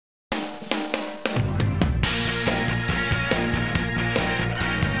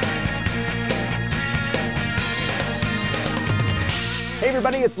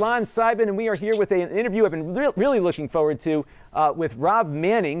everybody, it's Lon.TV, and we are here with an interview I've been really looking forward to with Rob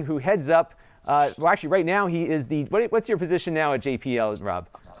Manning, who heads up, well, actually right now he is the, what's your position now at JPL, Rob?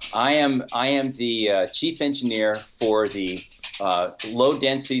 I am the chief engineer for the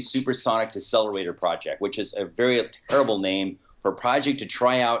low-density supersonic decelerator project, which is a very terrible name for a project to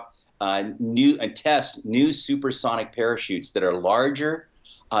try out test new supersonic parachutes that are larger,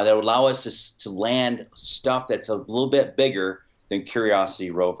 that would allow us to land stuff that's a little bit bigger than Curiosity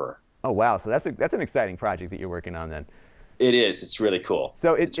rover. Oh wow! So that's an exciting project that you're working on then. It is. It's really cool.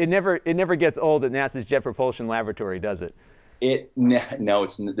 So it never gets old at NASA's Jet Propulsion Laboratory, does it? No,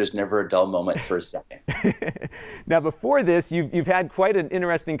 there's never a dull moment for a second. Now, before this, you've had quite an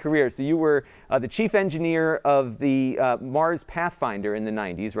interesting career. So you were the chief engineer of the Mars Pathfinder in the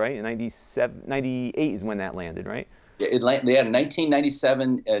 90s, right? In 97, 98 is when that landed, right? Yeah, in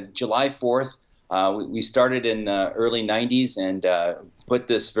 1997, July 4th. We started in the early 90s and put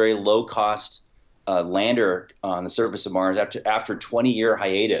this very low-cost lander on the surface of Mars after a 20-year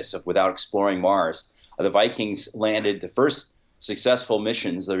hiatus without exploring Mars. The Vikings landed the first successful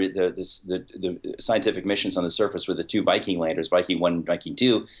missions, the scientific missions on the surface were the two Viking landers, Viking 1 and Viking 2,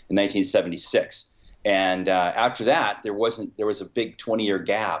 in 1976. And after that, there was a big 20-year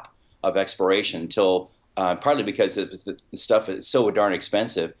gap of exploration until partly because the stuff is so darn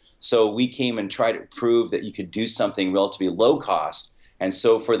expensive. So we came and tried to prove that you could do something relatively low cost. And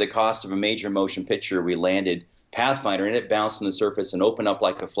so for the cost of a major motion picture, we landed Pathfinder, and it bounced on the surface and opened up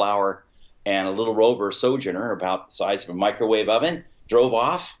like a flower. And a little rover Sojourner, about the size of a microwave oven, drove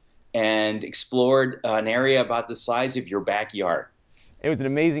off and explored an area about the size of your backyard. It was an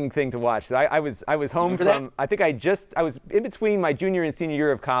amazing thing to watch. So I was home from, I think I was in between my junior and senior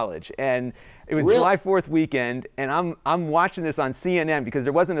year of college, and it was July 4th weekend, and I'm watching this on CNN because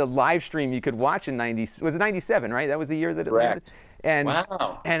there wasn't a live stream you could watch in was it 97, right? That was the year that it landed? And,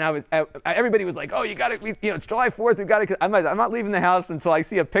 wow. And everybody was like, oh, you got to, it's July 4th, we got to, I'm not leaving the house until I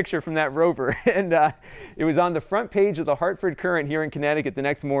see a picture from that rover. And it was on the front page of the Hartford Courant here in Connecticut the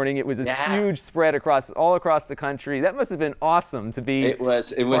next morning. It was a huge spread all across the country. That must have been awesome to be It was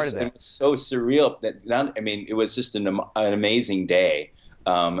so surreal. It was just an amazing day,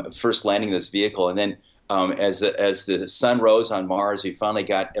 first landing this vehicle. And then as the sun rose on Mars, we finally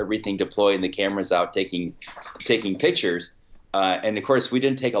got everything deployed and the cameras out taking pictures. And of course, we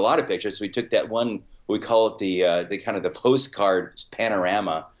didn't take a lot of pictures. We took that one, we call it the kind of the postcard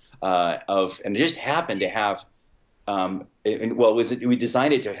panorama and it just happened to have, we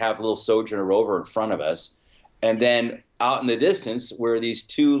designed it to have a little Sojourner rover in front of us, and then out in the distance were these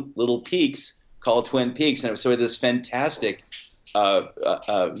two little peaks called Twin Peaks, and it was sort of this fantastic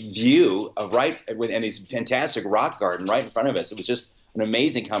view of and these fantastic rock garden right in front of us. It was just an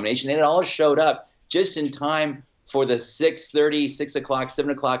amazing combination, and it all showed up just in time for the 6:30, 6 o'clock,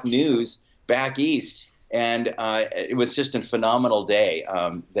 7 o'clock news back east. And it was just a phenomenal day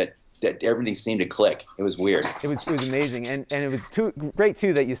that everything seemed to click. It was weird. It was amazing. And it was great,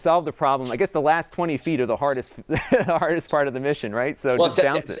 too, that you solved the problem. I guess the last 20 feet are the hardest, the hardest part of the mission, right? So just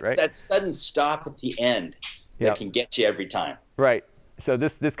bounce it, right? That sudden stop at the end that can get you every time. Right. So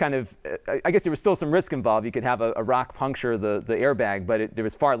this kind of, I guess there was still some risk involved. You could have a rock puncture the airbag, but there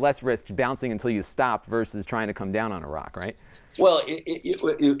was far less risk bouncing until you stopped versus trying to come down on a rock, right? Well,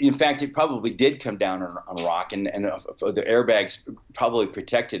 in fact, it probably did come down on a rock, and the airbags probably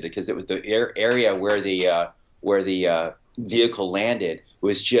protected it because it was the area where the vehicle landed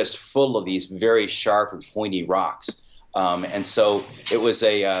was just full of these very sharp and pointy rocks, and so it was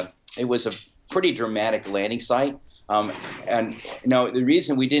a pretty dramatic landing site. And the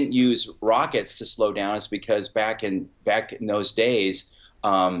reason we didn't use rockets to slow down is because back in those days,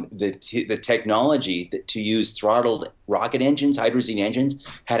 the technology to use throttled rocket engines, hydrazine engines,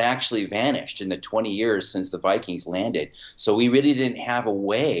 had actually vanished in the 20 years since the Vikings landed. So we really didn't have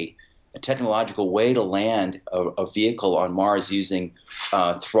a technological way to land a vehicle on Mars using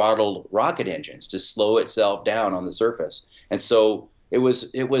throttled rocket engines to slow itself down on the surface. And so the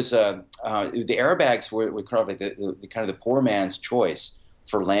airbags were kind of like the poor man's choice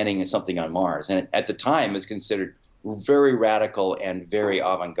for landing something on Mars, and at the time it was considered very radical and very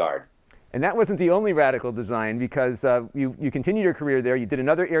avant-garde. And that wasn't the only radical design, because you continued your career there. You did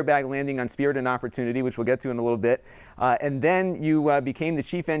another airbag landing on Spirit and Opportunity, which we'll get to in a little bit. And then you became the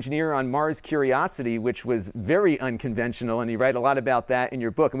chief engineer on Mars Curiosity, which was very unconventional, and you write a lot about that in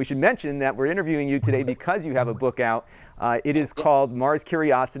your book. And we should mention that we're interviewing you today because you have a book out. It is called Mars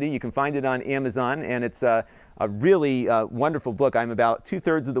Curiosity. You can find it on Amazon, and it's a really wonderful book. I'm about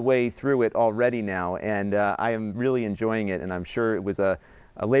 2/3 of the way through it already now, and I am really enjoying it, and I'm sure it was a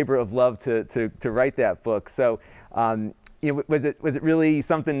labor of love to write that book. So you know, was it really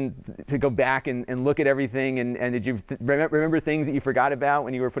something to go back and look at everything, and did you remember things that you forgot about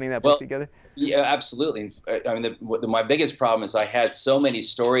when you were putting that book together? Yeah, absolutely. I mean, my biggest problem is I had so many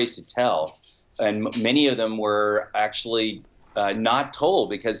stories to tell, and many of them were actually not told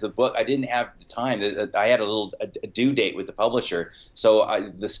because the book, I didn't have the time. I had a due date with the publisher,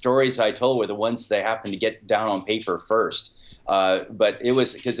 so the stories I told were the ones that happened to get down on paper first. But it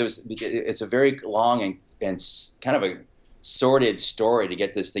was because it's a very long and kind of a sordid story to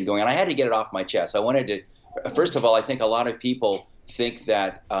get this thing going, and I had to get it off my chest. I wanted to, first of all, I think a lot of people think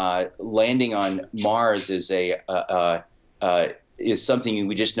that landing on Mars is is something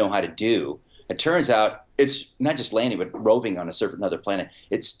we just know how to do. It turns out it's not just landing, but roving on another planet.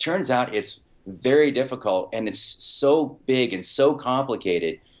 It turns out it's very difficult, and it's so big and so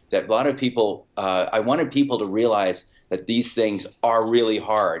complicated that a lot of people, I wanted people to realize that these things are really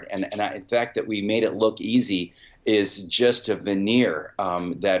hard. And in fact, that we made it look easy is just a veneer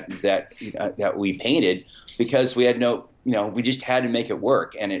that we painted because we had no, we just had to make it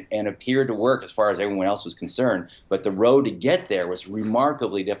work, and it appeared to work as far as everyone else was concerned. But the road to get there was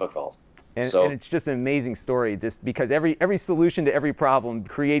remarkably difficult. And it's just an amazing story, just because every solution to every problem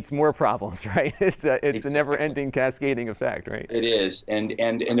creates more problems, right? It's a never-ending cascading effect, right? It is, and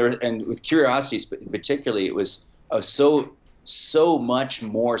with Curiosity particularly, it was so much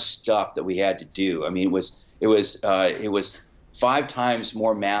more stuff that we had to do. I mean, it was 5 times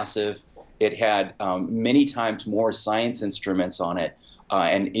more massive. It had many times more science instruments on it.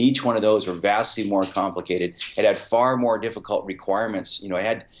 And each one of those were vastly more complicated. It had far more difficult requirements. It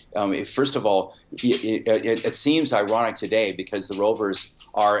had, first of all, it seems ironic today because the rovers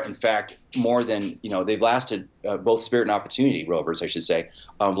are, in fact, more than, they've lasted, both Spirit and Opportunity rovers, I should say,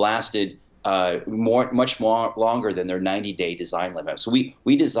 lasted much more longer than their 90-day design limit. So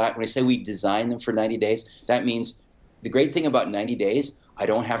we design, when I say we design them for 90 days, that means the great thing about 90 days, I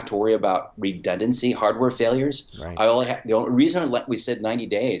don't have to worry about redundancy, hardware failures. Right. The only reason we said 90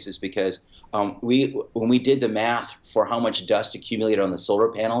 days is because when we did the math for how much dust accumulated on the solar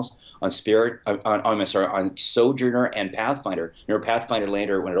panels on Spirit, on Sojourner and Pathfinder. Pathfinder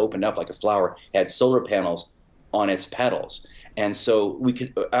lander, when it opened up like a flower, had solar panels on its petals, and so we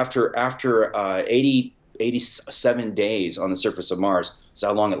could after 87 days on the surface of Mars, so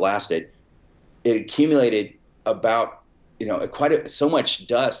how long it lasted, it accumulated about so much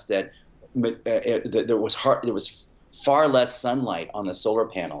dust that there was far less sunlight on the solar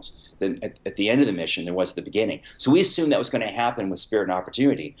panels than at the end of the mission there was at the beginning. So we assumed that was going to happen with Spirit and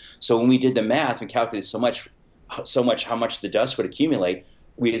Opportunity. So when we did the math and calculated so much how much the dust would accumulate,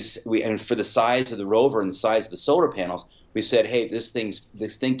 and for the size of the rover and the size of the solar panels, we said, hey, this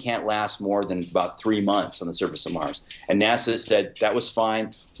thing can't last more than about 3 months on the surface of Mars. And NASA said that was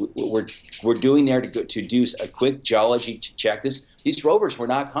fine. We're doing there to do a quick geology check. These rovers were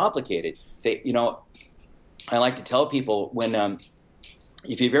not complicated. I like to tell people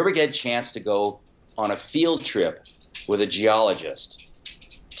if you ever get a chance to go on a field trip with a geologist,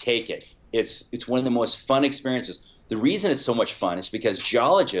 take it. It's one of the most fun experiences. The reason it's so much fun is because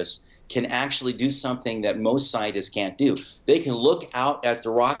geologists can actually do something that most scientists can't do. They can look out at the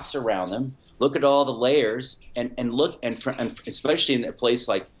rocks around them, look at all the layers, and especially in a place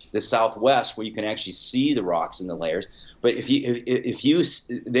like the Southwest where you can actually see the rocks and the layers. But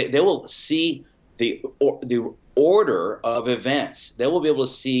they will see the order of events. They will be able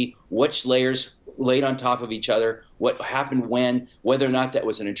to see which layers laid on top of each other, what happened when, whether or not that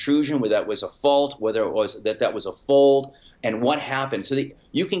was an intrusion, whether that was a fault, whether it was that was a fold, and what happened. So that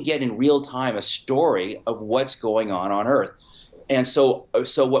you can get in real time a story of what's going on Earth. And so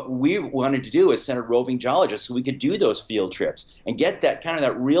what we wanted to do is send a roving geologist so we could do those field trips and get that kind of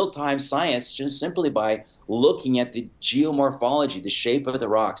that real-time science just simply by looking at the geomorphology, the shape of the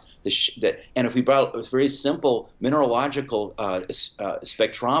rocks, and if we brought a very simple mineralogical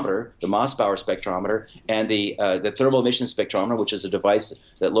spectrometer, the Mossbauer spectrometer, and the thermal emission spectrometer, which is a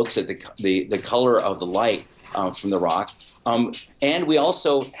device that looks at the color of the light from the rock. And we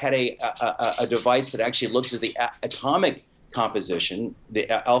also had a device that actually looks at the atomic composition,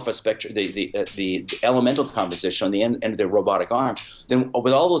 the alpha spectrum, the elemental composition on the end of the robotic arm. Then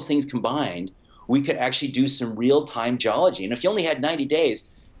with all those things combined, we could actually do some real-time geology. And if you only had 90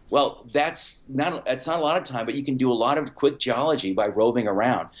 days, well, that's not a lot of time, but you can do a lot of quick geology by roving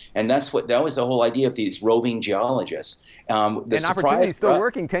around. And that was the whole idea of these roving geologists. And Opportunity's still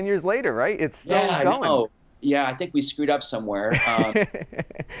working 10 years later, right? It's still going. I know. yeah, I think we screwed up somewhere.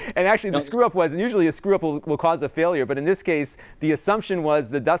 And actually, the screw up was, and usually a screw up will cause a failure, but in this case, the assumption was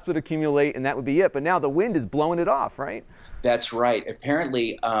the dust would accumulate and that would be it. But now the wind is blowing it off, right? That's right.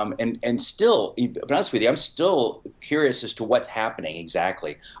 Apparently, and still, to be honest with you, I'm still curious as to what's happening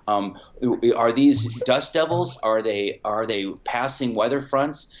exactly. Are these dust devils? Are they passing weather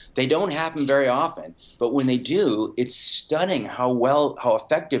fronts? They don't happen very often, but when they do, it's stunning how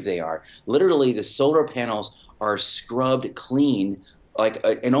effective they are. Literally, the solar panels are scrubbed clean, like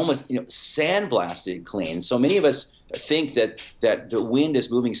and almost sandblasted clean. So many of us think that the wind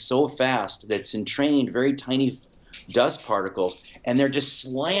is moving so fast that it's entrained very tiny dust particles, and they're just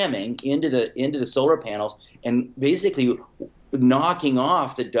slamming into the solar panels and basically knocking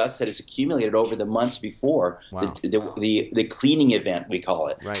off the dust that has accumulated over the months before. Wow. The cleaning event, we call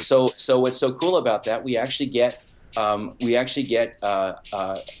it. Right. So what's so cool about that, we actually get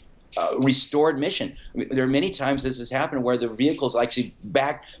restored mission. I mean, there are many times this has happened where the vehicle's actually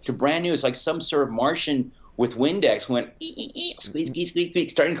back to brand new. It's like some sort of Martian with Windex went squeak, squeak, squeak, squeak,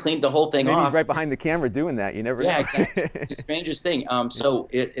 starting to clean the whole thing Maybe off. He's right behind the camera doing that. You never know. Yeah, exactly. It's the strangest thing. So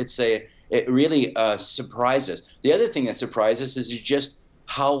it really surprised us. The other thing that surprised us is just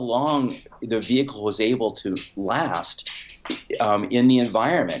how long the vehicle was able to last in the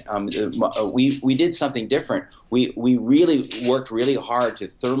environment. We did something different. We really worked really hard to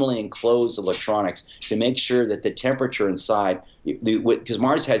thermally enclose electronics to make sure that the temperature inside, because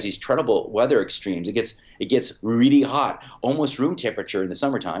Mars has these incredible weather extremes. It gets really hot, almost room temperature in the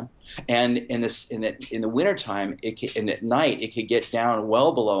summertime, and in the wintertime, and at night it could get down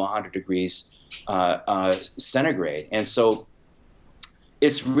well below 100 degrees centigrade, and so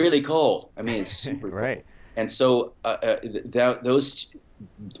it's really cold. I mean, it's super right. cold. And so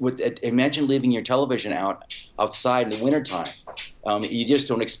imagine leaving your television outside in the wintertime. You just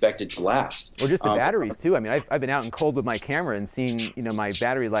don't expect it to last. Or just the batteries too. I mean, I've been out in cold with my camera and seen my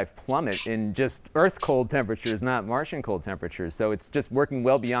battery life plummet in just Earth cold temperatures, not Martian cold temperatures. So it's just working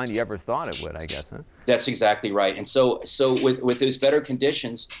well beyond you ever thought it would, I guess, huh? That's exactly right. And so with those better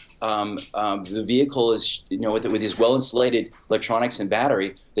conditions, the vehicle is, with these well-insulated electronics and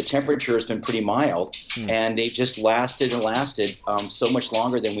battery, the temperature has been pretty mild, and they just lasted and lasted so much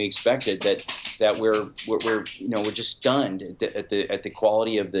longer than we expected that we're just stunned at the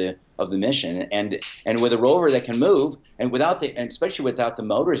quality of the mission, and with a rover that can move, and especially without the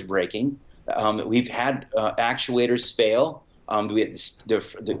motors breaking. We've had actuators fail.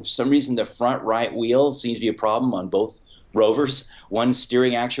 For some reason, the front right wheel seems to be a problem on both rovers. One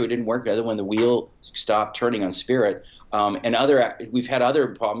steering actuator didn't work. The other one, the wheel stopped turning on Spirit. We've had other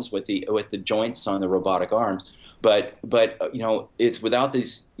problems with the joints on the robotic arms. But it's without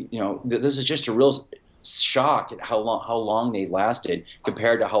these. This is just a real shock at how long they lasted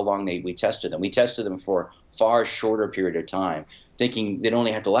compared to how long we tested them. We tested them for a far shorter period of time, thinking they'd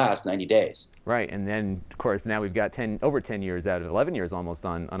only have to last 90 days. Right, and then of course now we've got over 10 years out of 11 years almost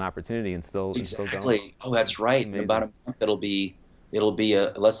on opportunity and still going. Oh, that's right. In about a month it'll be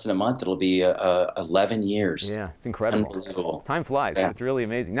less than a month. It'll be 11 years. Yeah, it's incredible. Unbelievable. Time flies. Yeah. It's really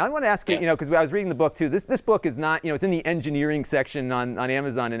amazing. Now I want to ask you, because I was reading the book too. This book is not, it's in the engineering section on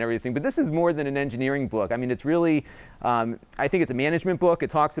Amazon and everything, but this is more than an engineering book. I mean, it's really, I think it's a management book. It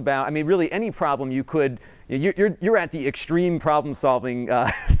talks about, really any problem you could. You're at the extreme problem-solving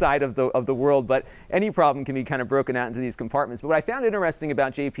side of the world, but any problem can be kind of broken out into these compartments. But what I found interesting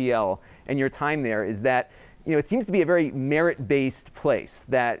about JPL and your time there is that it seems to be a very merit-based place.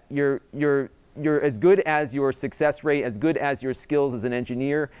 That you're as good as your success rate, as good as your skills as an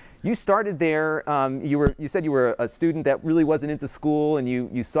engineer. You started there. You said you were a student that really wasn't into school, and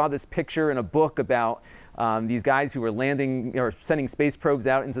you saw this picture in a book about these guys who were landing or sending space probes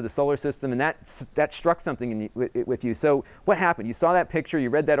out into the solar system, and that struck something with you. So what happened? You saw that picture, you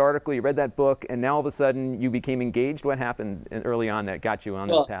read that article, you read that book, and now all of a sudden you became engaged. What happened early on that got you on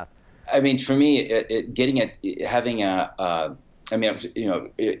this path? I mean, for me, I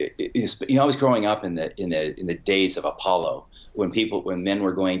was growing up in the days of Apollo when men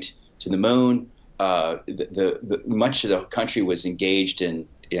were going to the moon. Much of the country was engaged in.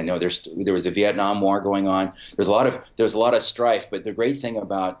 There was the Vietnam War going on. There was a lot of strife. But the great thing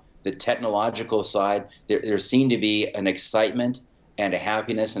about the technological side, there seemed to be an excitement and a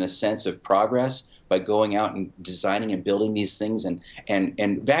happiness and a sense of progress by going out and designing and building these things.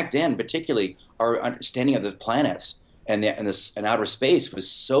 And back then, particularly, our understanding of the planets and outer space was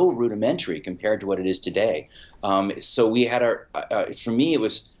so rudimentary compared to what it is today. So we had for me, it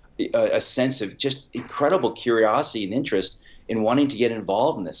was a sense of just incredible curiosity and interest in wanting to get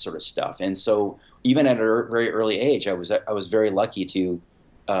involved in this sort of stuff. And so even at a very early age, I was very lucky to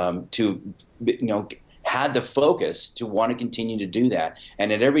have had the focus to want to continue to do that.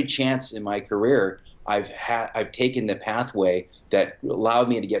 And at every chance in my career, I've taken the pathway that allowed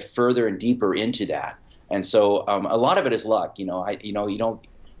me to get further and deeper into that. And so a lot of it is luck. I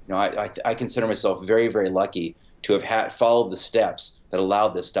consider myself very, very lucky to have followed the steps that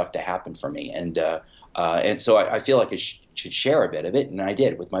allowed this stuff to happen for me. And so I feel like I should share a bit of it, and I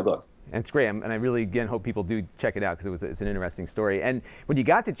did with my book. And it's great, and I really, again, hope people do check it out because it's an interesting story. And when you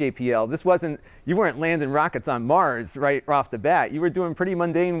got to JPL, you weren't landing rockets on Mars right off the bat. You were doing pretty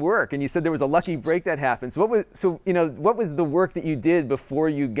mundane work, and you said there was a lucky break that happened. So what was the work that you did before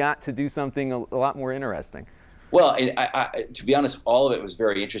you got to do something a lot more interesting? Well, to be honest, all of it was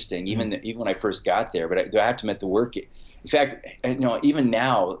very interesting, even when I first got there. But I have to admit, the work. In fact, even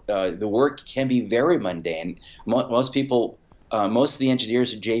now, the work can be very mundane. Most people. Most of the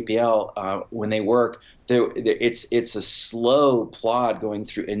engineers at JPL, when they work, it's a slow plod going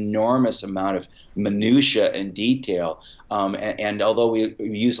through enormous amount of minutia and detail. And although we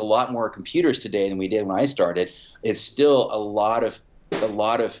use a lot more computers today than we did when I started, it's still a lot of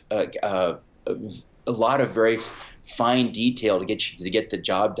very fine detail to get the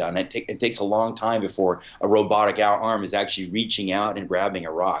job done. It takes a long time before a robotic arm is actually reaching out and grabbing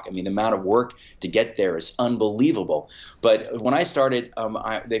a rock. I mean, the amount of work to get there is unbelievable. But when I started,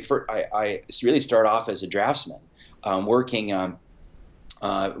 I really started off as a draftsman, working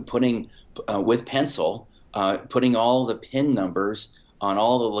with pencil, putting all the pin numbers on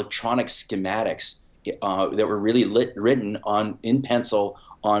all the electronic schematics that were really written in pencil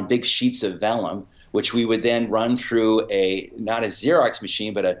on big sheets of vellum, which we would then run through not a Xerox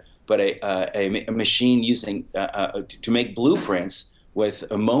machine, but a machine using to make blueprints with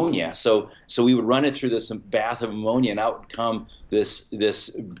ammonia. So we would run it through this bath of ammonia, and out would come this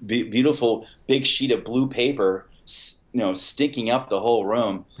beautiful big sheet of blue paper, stinking up the whole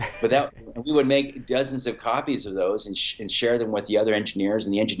room. But we would make dozens of copies of those and share them with the other engineers,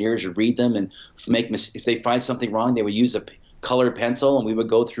 and the engineers would read them and if they find something wrong, they would use a colored pencil, and we would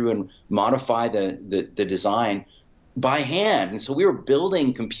go through and modify the design by hand. And so we were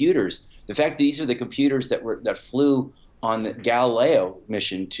building computers. The fact that these are the computers that flew on the Galileo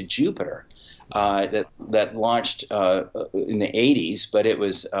mission to Jupiter, that launched in the 80s, but it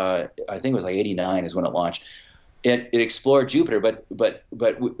was I think it was like 89 is when it launched. It explored Jupiter, but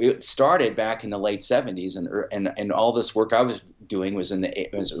it started back in the late 70s, and all this work I was doing was in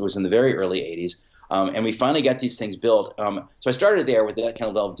the very early 80s. And we finally got these things built. So I started there with that kind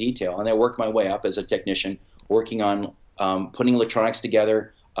of level of detail, and I worked my way up as a technician, working on putting electronics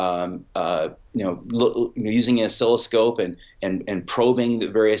together, using an oscilloscope and probing the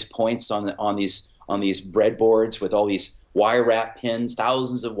various points on these breadboards with all these wire wrap pins,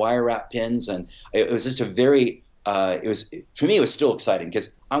 thousands of wire wrap pins, and it was just a very for me it was still exciting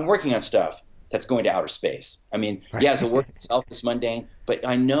because I'm working on stuff that's going to outer space. I mean, yeah, the work itself is mundane, but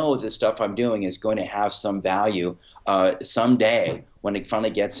I know the stuff I'm doing is going to have some value someday when it finally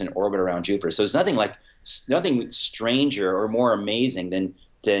gets in orbit around Jupiter. So it's nothing stranger or more amazing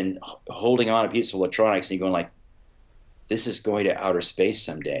than holding on a piece of electronics and you're going like, this is going to outer space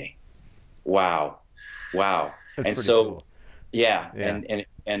someday. Wow. And so, cool. Yeah.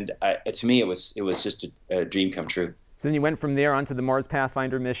 And to me, it was just a dream come true. So then you went from there onto the Mars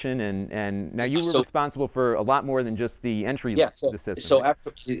Pathfinder mission, and now you were responsible for a lot more than just the entry to the system.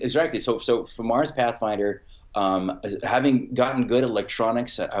 Exactly. So for Mars Pathfinder, having gotten good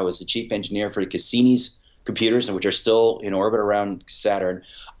electronics, I was the chief engineer for Cassini's computers, which are still in orbit around Saturn.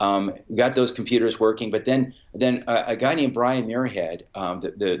 Got those computers working, but then a guy named Brian Muirhead,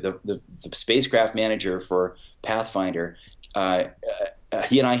 the spacecraft manager for Pathfinder,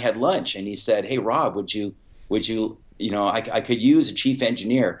 he and I had lunch, and he said, "Hey Rob, would you I could use a chief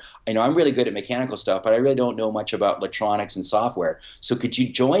engineer. I'm really good at mechanical stuff, but I really don't know much about electronics and software. So could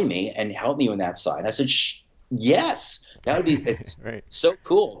you join me and help me on that side?" I said, yes, that would be right. So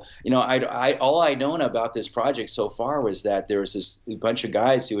cool. All I'd known about this project so far was that there was this bunch of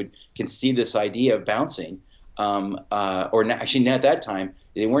guys who would conceive this idea of bouncing, actually at that time,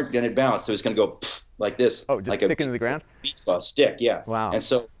 they weren't going to bounce. It was going to go like this. Oh, just like stick into the ground? Beach ball stick, yeah. Wow. And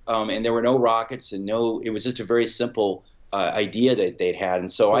so, and there were no rockets and it was just a very simple idea that they'd had. And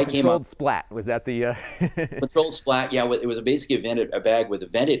so I came up. Controlled splat, was that the? Controlled splat, yeah. It was basically a bag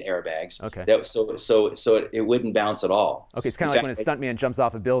with vented airbags. Okay. So it wouldn't bounce at all. Okay, it's kind of like when a stuntman jumps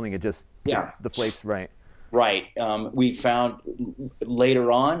off a building, it just deflates, right? Right. We found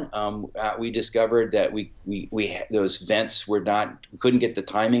later on, we discovered that we those vents we couldn't get the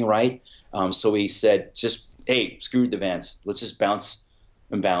timing right. So we said, hey, screw the vents. Let's just bounce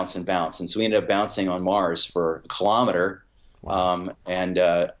and bounce and bounce. And so we ended up bouncing on Mars for a kilometer. Wow.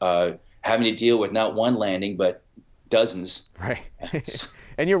 having to deal with not one landing, but dozens. Right.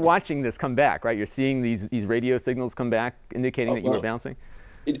 And you're watching this come back, right? You're seeing these radio signals come back indicating that you were bouncing?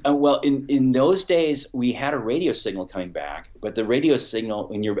 Well, in those days, we had a radio signal coming back, but the radio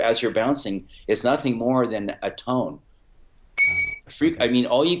signal, as you're bouncing, is nothing more than a tone. I mean,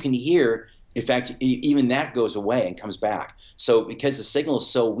 all you can hear, in fact, even that goes away and comes back. So because the signal is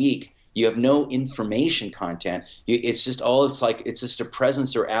so weak, you have no information content. It's just a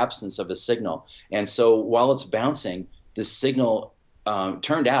presence or absence of a signal. And so while it's bouncing, the signal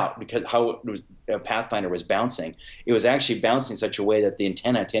turned out, because how Pathfinder was bouncing, it was actually bouncing in such a way that the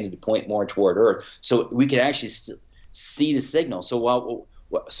antenna tended to point more toward Earth, so we could actually see the signal. So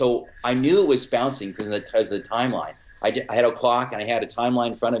so I knew it was bouncing because of the timeline. I had a clock and I had a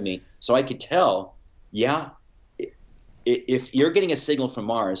timeline in front of me, so I could tell, yeah, if you're getting a signal from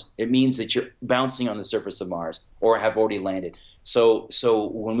Mars, it means that you're bouncing on the surface of Mars or have already landed. So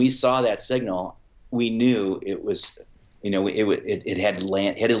when we saw that signal, we knew it was, it had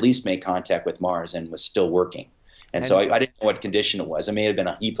at least made contact with Mars and was still working. And so I didn't know what condition it was. It may have been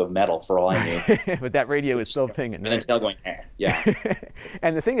a heap of metal for all I knew. But that radio is still pinging. And then tail going, yeah.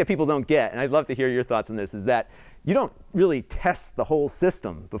 And the thing that people don't get, and I'd love to hear your thoughts on this, is that you don't really test the whole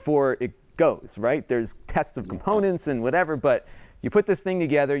system before it goes, right? There's tests of components and whatever, but you put this thing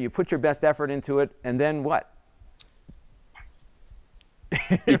together, you put your best effort into it, and then what?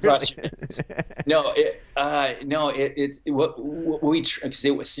 It turns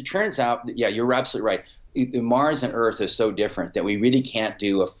out that, yeah, you're absolutely right. Mars and Earth are so different that we really can't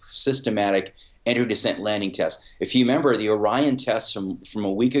do a systematic entry, descent, landing test. If you remember the Orion test from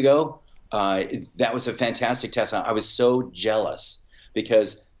a week ago, that was a fantastic test. I was so jealous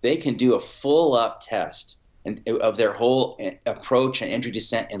because they can do a full up test of their whole approach and entry,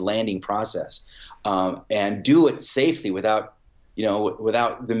 descent, and landing process, and do it safely without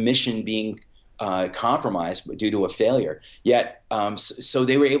the mission being compromised due to a failure. Yet, so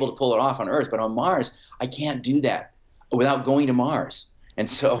they were able to pull it off on Earth, but on Mars, I can't do that without going to Mars. And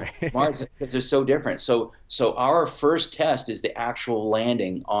so Mars, because they're so different. So our first test is the actual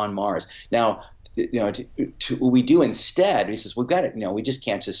landing on Mars. Now, what we do instead, he says, we've got it, we just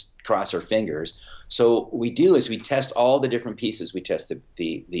can't just cross our fingers. So what we do is we test all the different pieces. We test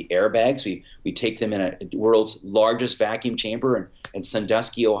the airbags. We take them in a world's largest vacuum chamber in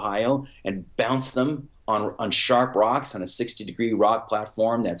Sandusky, Ohio, and bounce them on sharp rocks on a 60-degree rock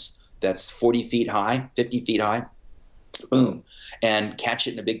platform that's 40 feet high, 50 feet high. Boom, and catch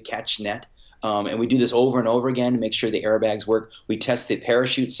it in a big catch net. And we do this over and over again to make sure the airbags work. We test the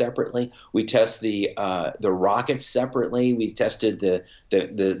parachute separately. We test the rockets separately. We tested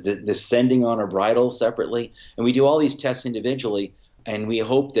the sending on a bridle separately. And we do all these tests individually, and we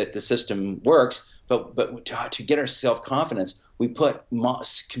hope that the system works. But to get our self-confidence, we put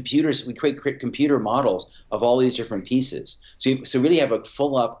computers. We create computer models of all these different pieces. So really have a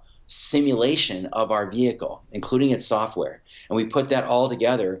full-up simulation of our vehicle, including its software, and we put that all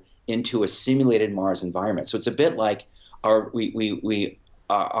together into a simulated Mars environment. So it's a bit like our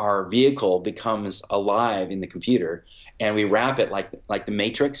vehicle becomes alive in the computer, and we wrap it like the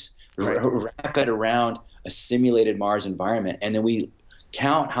Matrix, wrap it around a simulated Mars environment, and then we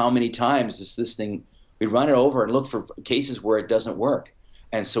count how many times this thing. We run it over and look for cases where it doesn't work,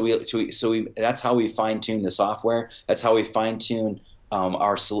 and so that's how we fine tune the software. That's how we fine tune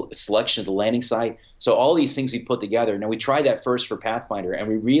our selection of the landing site. So all these things we put together. Now we tried that first for Pathfinder, and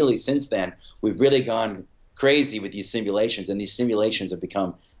we really, since then, we've really gone crazy with these simulations, and these simulations have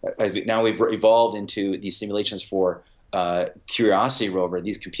become, now we've evolved into these simulations for Curiosity rover.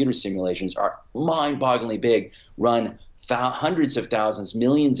 These computer simulations are mind-bogglingly big, run hundreds of thousands,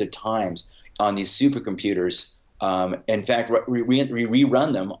 millions of times on these supercomputers. In fact, we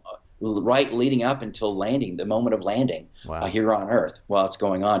rerun them right leading up until landing, the moment of landing. Wow. Here on Earth while it's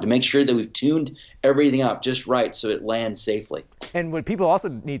going on, to make sure that we've tuned everything up just right so it lands safely. And what people also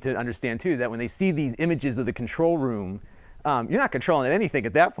need to understand too, that when they see these images of the control room, you're not controlling anything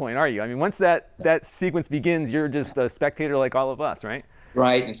at that point, are you? I mean, once that sequence begins, you're just a spectator like all of us, right?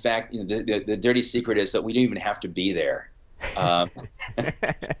 Right. In fact, the dirty secret is that we don't even have to be there.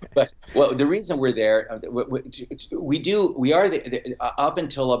 But the reason we're there, we are up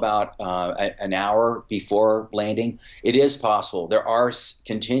until about an hour before landing. It is possible there are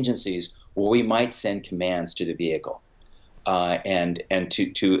contingencies where we might send commands to the vehicle, and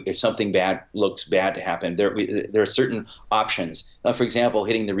to if something bad looks bad to happen, there are certain options. For example,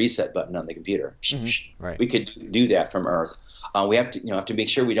 hitting the reset button on the computer. Mm-hmm. Right. We could do that from Earth. We have to make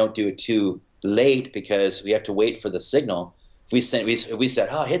sure we don't do it too late, because we have to wait for the signal. If we said,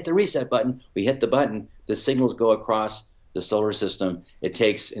 oh, hit the reset button, we hit the button, the signals go across the solar system, it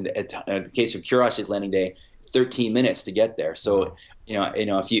takes, in the case of Curiosity's landing day, 13 minutes to get there. So,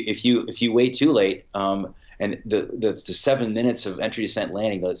 if you wait too late, and the 7 minutes of entry, descent,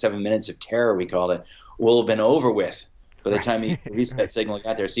 landing, the 7 minutes of terror we called it, will have been over with by the time the reset signal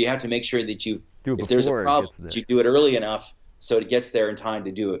got there. So you have to make sure that if there's a problem, that you do it early enough so it gets there in time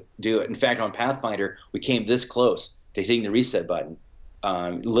to do it. In fact, on Pathfinder, we came this close to hitting the reset button,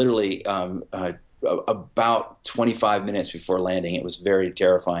 literally about 25 minutes before landing. It was very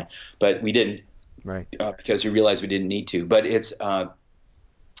terrifying, but we didn't, right? Because we realized we didn't need to. But there's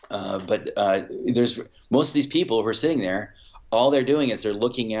most of these people who are sitting there. All they're doing is they're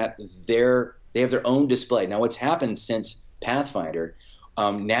looking at they have their own display. Now, what's happened since Pathfinder?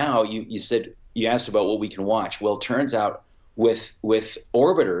 Now you asked about what we can watch. Well, it turns out with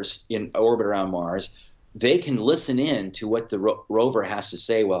orbiters in orbit around Mars, they can listen in to what the rover has to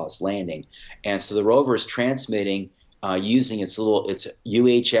say while it's landing, and so the rover is transmitting using its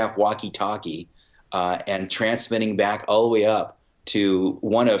UHF walkie-talkie and transmitting back all the way up to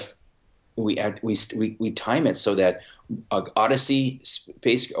one of we time it so that Odyssey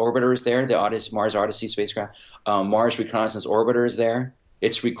space orbiter is there, the Mars Odyssey spacecraft, Mars Reconnaissance Orbiter is there.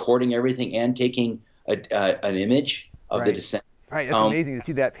 It's recording everything and taking an image of the descent. Right, that's amazing to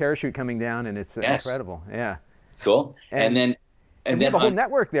see that parachute coming down, and it's incredible. Yeah. Cool. And then we have a whole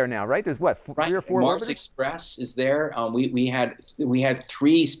network there now, right? There's what, 3 or 4 Mars orbiters? Express is there. We had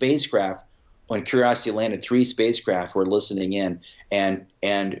 3 spacecraft. When Curiosity landed, 3 spacecraft were listening in, and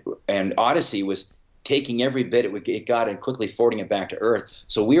Odyssey was taking every bit it got and quickly forwarding it back to Earth.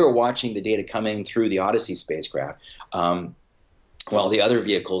 So we were watching the data coming through the Odyssey spacecraft, while the other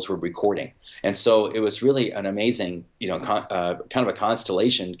vehicles were recording. And so it was really an amazing, kind of a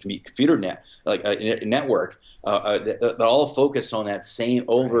constellation computer network that all focused on that same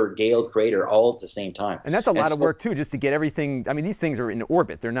over Gale crater all at the same time. And that's a lot of work too, just to get everything. I mean, these things are in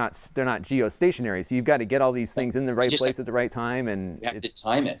orbit; they're not geostationary. So you've got to get all these things in the right place at the right time, and you have to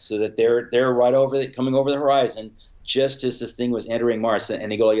time it so that they're right over coming over the horizon just as this thing was entering Mars,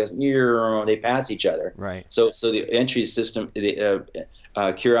 and they go like this, they pass each other. Right. So the entry system,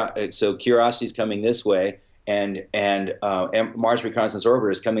 so Curiosity's coming this way, and Mars Reconnaissance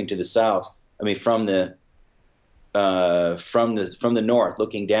Orbiter is coming to the south. I mean, from the north,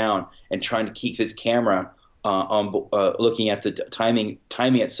 looking down and trying to keep his camera looking at the timing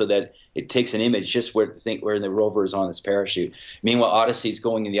it so that it takes an image just where the rover is on its parachute. Meanwhile, Odyssey's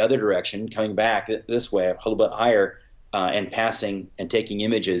going in the other direction, coming back this way a little bit higher, and passing and taking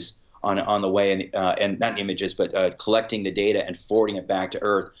images on the way, and not images, but collecting the data and forwarding it back to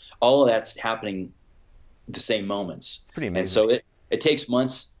Earth. All of that's happening at the same moments. Pretty amazing. And so it takes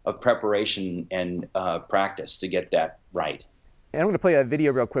months of preparation and practice to get that right. And I'm going to play a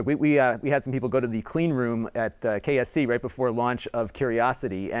video real quick. We had some people go to the clean room at KSC right before launch of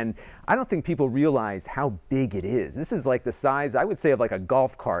Curiosity, and I don't think people realize how big it is. This is like the size, I would say, of like a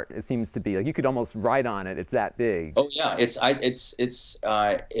golf cart. It seems to be like you could almost ride on it. It's that big. Oh yeah, it's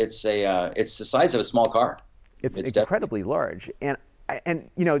the size of a small car. It's incredibly large, and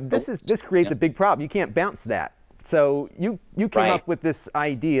this creates a big problem. You can't bounce that. So you came up with this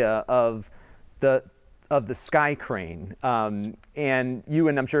idea of the skycrane,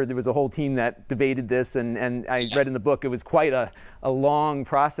 and I'm sure there was a whole team that debated this, and I read in the book it was quite a long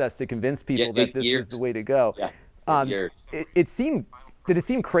process to convince people that this was the way to go. Yeah, did it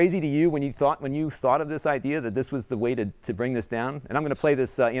seem crazy to you when you thought of this idea that this was the way to bring this down? And I'm going to play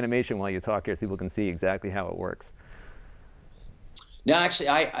this animation while you talk here so people can see exactly how it works. No, actually,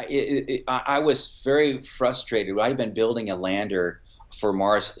 I was very frustrated. I'd been building a lander for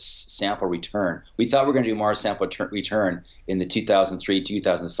Mars sample return. We thought we were going to do Mars sample return in the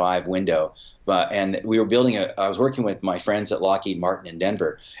 2003-2005 window, and we were building I was working with my friends at Lockheed Martin in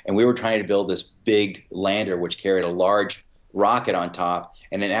Denver, and we were trying to build this big lander which carried a large rocket on top,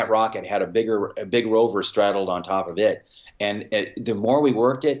 and then that rocket had a big rover straddled on top of it. And the more we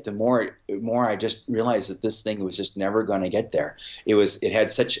worked it, the more I just realized that this thing was just never going to get there. It was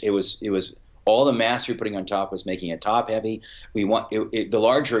all the mass we were putting on top was making it top heavy. The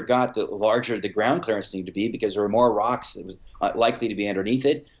larger it got, the larger the ground clearance needed to be, because there were more rocks that was likely to be underneath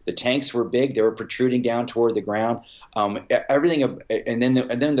it. The tanks were big; they were protruding down toward the ground. Everything, and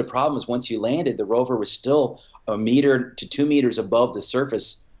then the problem is once you landed, the rover was still 1 meter to 2 meters above the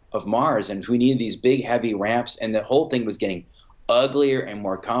surface of Mars, and we needed these big, heavy ramps, and the whole thing was getting uglier and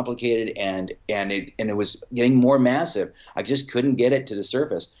more complicated, and it was getting more massive. I just couldn't get it to the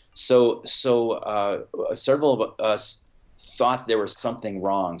surface. So several of us thought there was something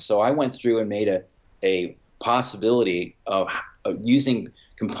wrong. So I went through and made a possibility of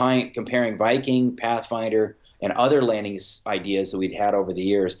comparing Viking, Pathfinder, and other landing ideas that we'd had over the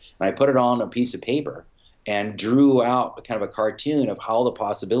years. And I put it all on a piece of paper and drew out kind of a cartoon of all the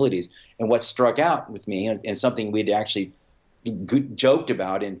possibilities. And what struck out with me, and something we'd actually joked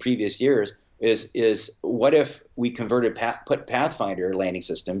about in previous years, is what if we put Pathfinder landing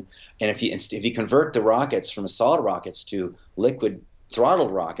system, and if you convert the rockets from solid rockets to liquid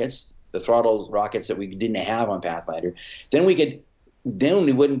throttled rockets, the throttled rockets that we didn't have on Pathfinder, then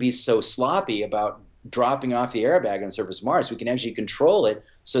we wouldn't be so sloppy about dropping off the airbag on the surface of Mars. We can actually control it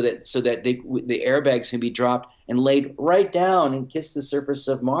so that the airbags can be dropped and laid right down and kiss the surface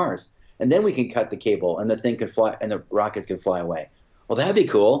of Mars. And then we can cut the cable and the thing can fly and the rockets can fly away. Well, that'd be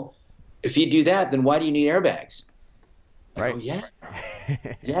cool. If you do that, then why do you need airbags? Right. I go,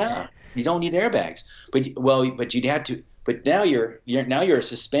 yeah, you don't need airbags. But you'd have to. But now you're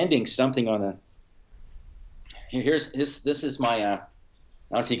suspending something on the. This is my. I don't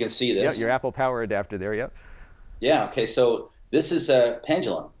know if you can see this. Yeah, your Apple power adapter there. Yep. Yeah. Okay. So this is a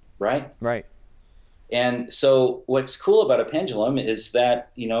pendulum, right? Right. And so what's cool about a pendulum is that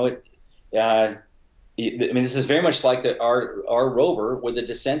this is very much like our rover with a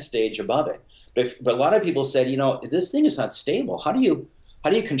descent stage above it. But a lot of people said, this thing is not stable. How do you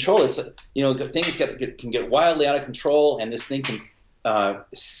control it? Things can get wildly out of control, and this thing can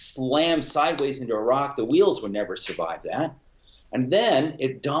slam sideways into a rock. The wheels would never survive that. And then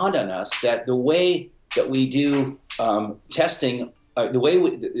it dawned on us that the way that we do testing,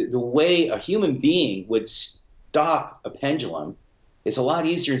 the way a human being would stop a pendulum is a lot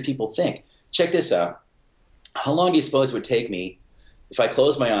easier than people think. Check this out. How long do you suppose it would take me if I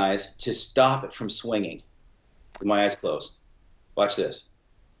close my eyes to stop it from swinging with my eyes closed? Watch this.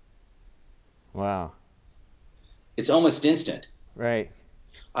 Wow. It's almost instant. Right.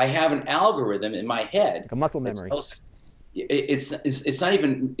 I have an algorithm in my head. Like a muscle memory. It's not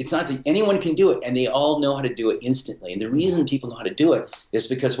that anyone can do it, and they all know how to do it instantly. And the reason people know how to do it is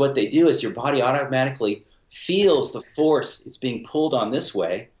because what they do is your body automatically feels the force it's being pulled on this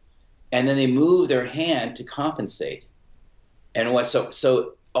way, and then they move their hand to compensate. And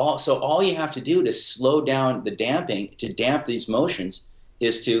so all you have to do to slow down the damping, to damp these motions,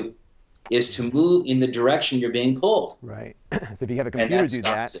 is to move in the direction you're being pulled. Right. So if you have a computer do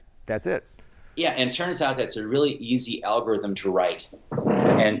that, that's it. Yeah, and it turns out that's a really easy algorithm to write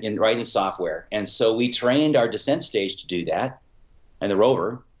and write in software. And so we trained our descent stage to do that, and the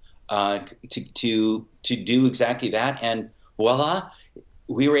rover to do exactly that. And voila,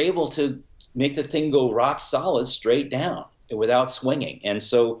 we were able to make the thing go rock solid straight down without swinging. And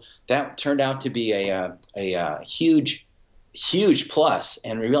so that turned out to be a huge plus.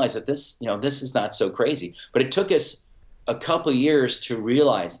 And we realized that this is not so crazy. But it took us a couple of years to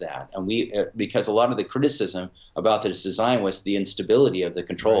realize that, and because a lot of the criticism about this design was the instability of the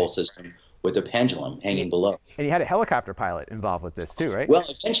control system with the pendulum hanging below. And you had a helicopter pilot involved with this too, right? Well,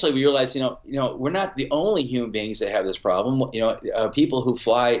 eventually we realized, we're not the only human beings that have this problem. People who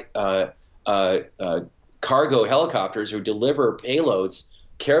fly cargo helicopters who deliver payloads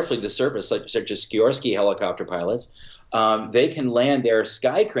carefully to the surface, such as Curiosity helicopter pilots, they can land their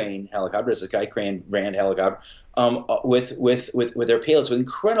skycrane helicopters, a skycrane brand helicopter, with their payloads with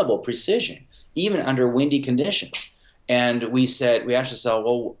incredible precision, even under windy conditions. And we asked ourselves,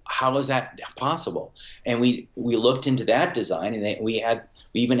 well, how is that possible? And we looked into that design, and we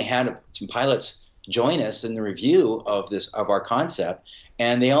even had some pilots join us in the review of our concept,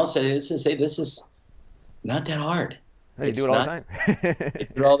 and they all said, this is not that hard. They do it all the time. They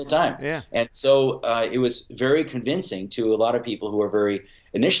do it all the time. Yeah. And so it was very convincing to a lot of people who were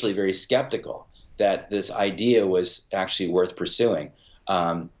initially very skeptical that this idea was actually worth pursuing.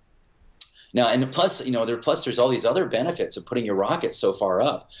 Now, and plus, there's all these other benefits of putting your rocket so far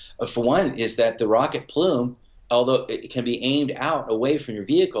up. For one, is that the rocket plume, although it can be aimed out away from your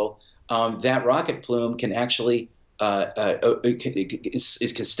vehicle, that rocket plume can actually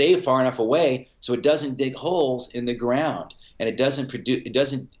it can stay far enough away so it doesn't dig holes in the ground, and it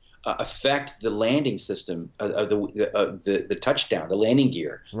doesn't affect the landing system of the touchdown, the landing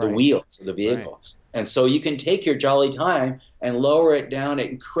gear, right, the wheels of the vehicle. Right. And so you can take your jolly time and lower it down at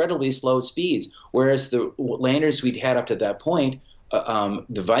incredibly slow speeds, whereas the landers we'd had up to that point,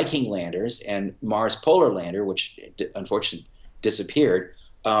 the Viking landers and Mars Polar Lander, which unfortunately disappeared,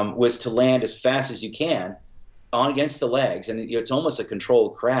 was to land as fast as you can against the legs, and it's almost a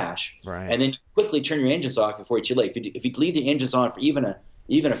controlled crash. Right. And then you quickly turn your engines off before it's too late. If you leave the engines on for even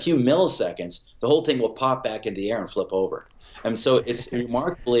a few milliseconds, the whole thing will pop back into the air and flip over. And so it's a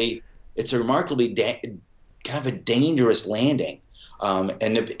remarkably kind of a dangerous landing.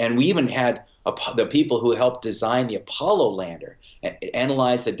 And we even had the people who helped design the Apollo lander and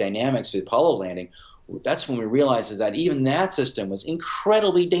analyze the dynamics of the Apollo landing that's when we realized is that even that system was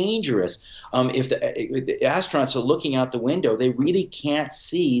incredibly dangerous. If the astronauts are looking out the window, they really can't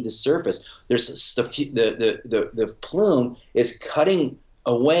see the surface. There's the plume is cutting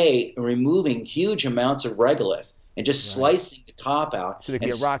away and removing huge amounts of regolith and just slicing the top out. So there'd be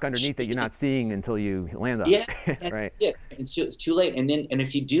a rock underneath that you're not seeing until you land on it. Right. Yeah, and so it's too late. And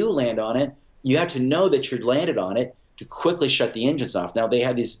if you do land on it, you have to know that you're landed on it to quickly shut the engines off. Now they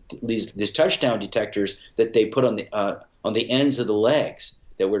have these touchdown detectors that they put on the ends of the legs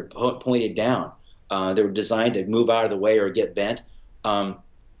that were pointed down. They were designed to move out of the way or get bent. But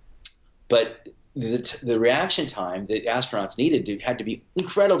the reaction time the astronauts needed had to be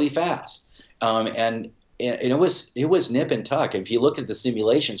incredibly fast, and it was nip and tuck. If you look at the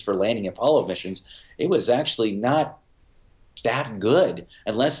simulations for landing Apollo missions, it was actually not that good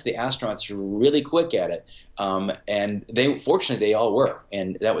unless the astronauts were really quick at it, and fortunately they all were,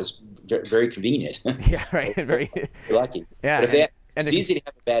 and that was very convenient. Yeah, right. Very lucky. Yeah, but it's easy to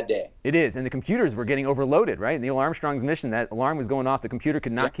have a bad day. It is, and the computers were getting overloaded, right? Neil Armstrong's mission, that alarm was going off. The computer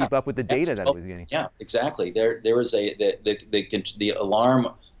could not keep up with the data that it was getting. Yeah, exactly. There was the alarm.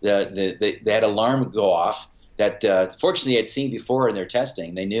 They had alarm go off that fortunately I'd seen before in their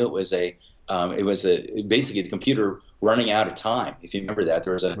testing. They knew it was basically the computer running out of time. If you remember that,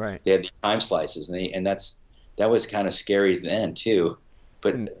 there was they had these time slices, and that was kind of scary then too.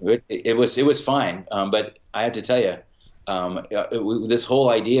 But it was fine. But I have to tell you, this whole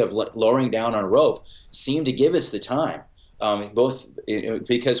idea of lowering down on a rope seemed to give us the time. Because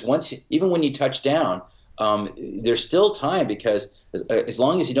even when you touch down, there's still time, because as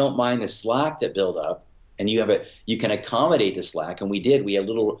long as you don't mind the slack that build up, and you can accommodate the slack, and we did. We had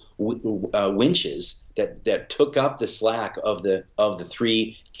little winches that took up the slack of the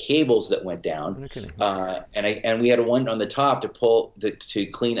 3 cables that went down, and we had one on the top to pull to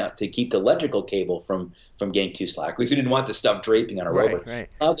clean up, to keep the electrical cable from getting too slack, because we didn't want the stuff draping on a rover. Right.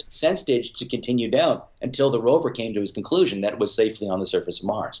 Allowed the descent stage to continue down until the rover came to his conclusion that it was safely on the surface of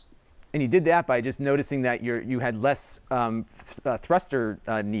Mars. And you did that by just noticing that you had less thruster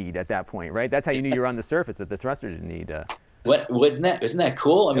need at that point, right? That's how you knew you were on the surface, that the thruster didn't need. Isn't that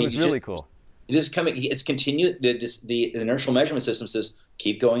cool? I mean, it was really cool. It's continued. The inertial measurement system says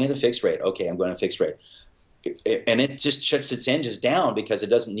keep going at a fixed rate. Okay, I'm going at a fixed rate, and it just shuts its engines down because it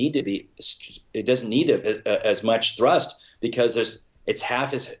doesn't need to be. It doesn't need as much thrust, because it's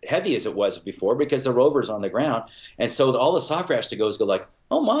half as heavy as it was before, because the rover's on the ground, and so all the software has to go like,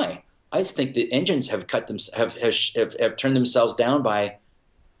 oh my. I think the engines have have turned themselves down by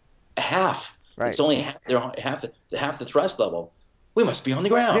half. Right. It's only half the thrust level. We must be on the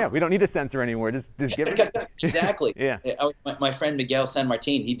ground. Yeah, we don't need a sensor anymore. Just get it. Exactly. Yeah. My friend Miguel San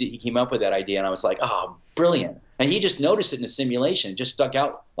Martin, he came up with that idea, and I was like, oh, brilliant. And he just noticed it in a simulation. It just stuck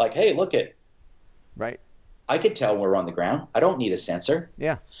out like, hey, look it. Right. I could tell we're on the ground. I don't need a sensor.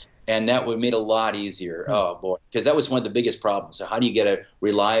 Yeah. And that would make it a lot easier. Oh boy, because that was one of the biggest problems. So how do you get a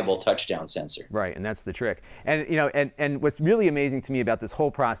reliable touchdown sensor? Right, and that's the trick. And and what's really amazing to me about this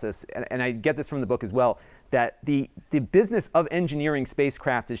whole process, and I get this from the book as well, that the business of engineering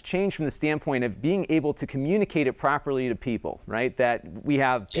spacecraft has changed from the standpoint of being able to communicate it properly to people, right? That we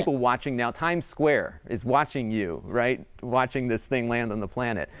have people watching now. Times Square is watching you, right? Watching this thing land on the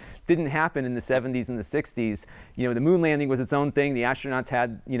planet. Didn't happen in the 70s and the 60s. The moon landing was its own thing. The astronauts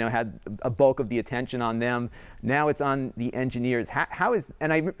had a bulk of the attention on them. Now it's on the engineers. How is,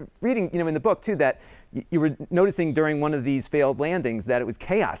 and I'm reading, in the book too, that you were noticing during one of these failed landings that it was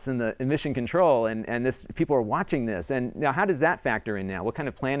chaos in the mission control, and people are watching this. And now, how does that factor in now? What kind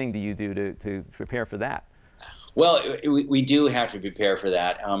of planning do you do to prepare for that? Well, we do have to prepare for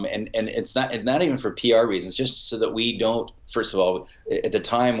that, and it's not even for PR reasons, just so that we don't, first of all, at the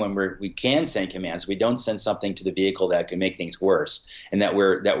time when we can send commands, we don't send something to the vehicle that can make things worse, and that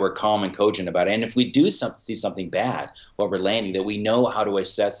we're calm and cogent about it. And if we do see something bad while we're landing, that we know how to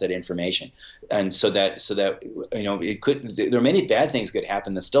assess that information, and so that there are many bad things that could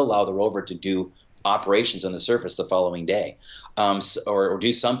happen that still allow the rover to do operations on the surface the following day, or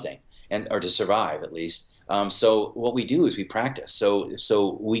do something, or to survive at least. So what we do is we practice.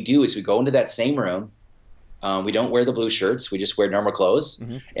 So we go into that same room. We don't wear the blue shirts. We just wear normal clothes,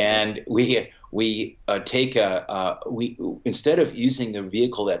 and we take instead of using the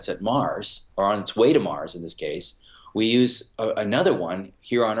vehicle that's at Mars, or on its way to Mars in this case, we use another one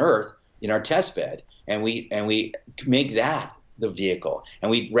here on Earth in our test bed, and we make that the vehicle, and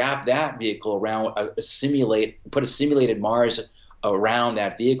we wrap that vehicle around put a simulated Mars around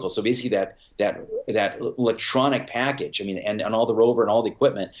that vehicle. So basically that electronic package, and all the rover and all the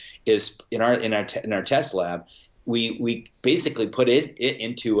equipment is in our test lab, we basically put it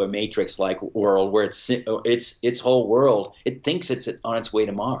into a matrix-like world where its whole world. It thinks it's on its way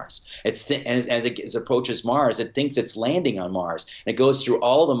to Mars. And as it approaches Mars, it thinks it's landing on Mars. And it goes through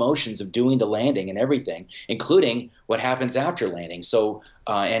all the motions of doing the landing and everything, including what happens after landing. So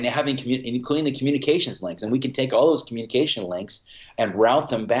and including the communications links. And we can take all those communication links and route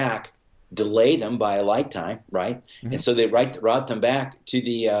them back, delay them by a lifetime, right? Mm-hmm. And so they route them back to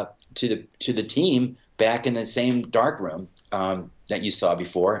the team back in the same dark room that you saw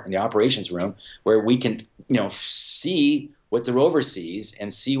before, in the operations room, where we can, see what the rover sees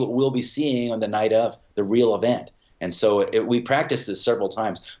and see what we'll be seeing on the night of the real event. And so we practiced this several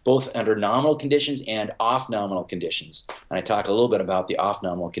times, both under nominal conditions and off-nominal conditions. And I talk a little bit about the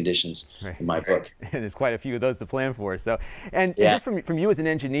off-nominal conditions in my book. And there's quite a few of those to plan for. So, and just from you as an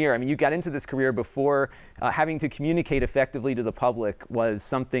engineer, I mean, you got into this career before having to communicate effectively to the public was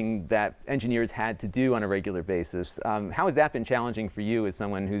something that engineers had to do on a regular basis. How has that been challenging for you as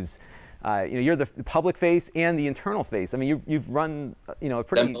someone who's you're the public face and the internal face. I mean, you've run, a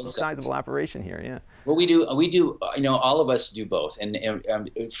pretty sizable operation here. Yeah. Well, we do. All of us do both, and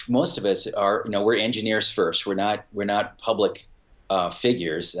most of us are. We're engineers first. We're not public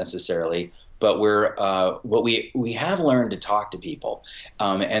figures necessarily, but we have learned to talk to people,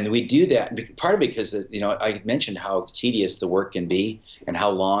 and we do that. Part of it because I mentioned how tedious the work can be, and how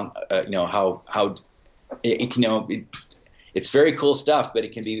long it's very cool stuff, but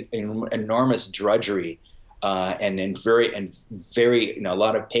it can be enormous drudgery, and very a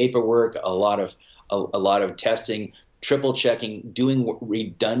lot of paperwork, a lot of testing, triple checking, doing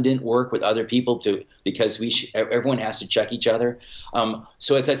redundant work with other people because everyone has to check each other.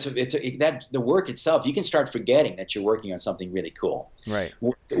 So the work itself, you can start forgetting that you're working on something really cool. Right.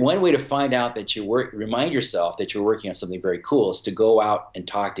 One way to find out that remind yourself that you're working on something very cool is to go out and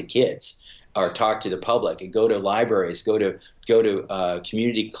talk to kids, or talk to the public, and go to libraries, go to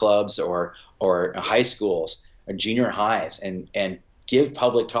community clubs or high schools or junior highs and give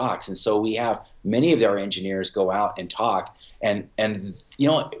public talks. And so we have many of our engineers go out and talk, and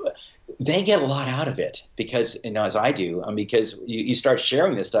they get a lot out of it because as I do, because you start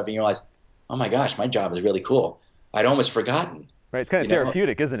sharing this stuff and you realize, oh my gosh, my job is really cool. I'd almost forgotten. Right, it's kind of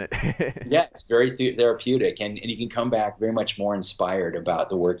therapeutic, isn't it? Yeah, it's very therapeutic, and you can come back very much more inspired about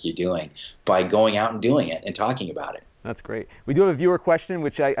the work you're doing by going out and doing it and talking about it. That's great. We do have a viewer question,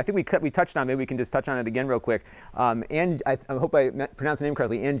 which I think we touched on. Maybe we can just touch on it again real quick. And I hope I pronounced the name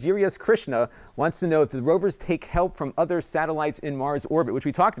correctly. Angirius Krishna wants to know if the rovers take help from other satellites in Mars orbit, which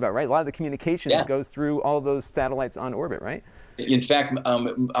we talked about, right? A lot of the communications goes through all those satellites on orbit, right? In fact,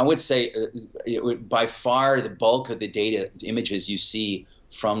 I would say by far the bulk of the data, the images you see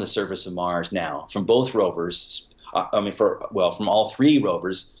from the surface of Mars now, from both rovers, from all three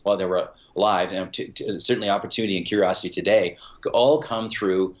rovers while they were alive, and certainly Opportunity and Curiosity today, all come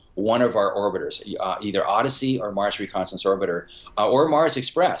through one of our orbiters, either Odyssey or Mars Reconnaissance Orbiter, or Mars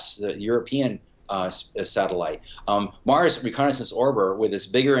Express, the European satellite. Mars Reconnaissance Orbiter, with its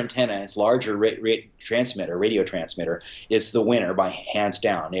bigger antenna and its larger radio transmitter, is the winner by hands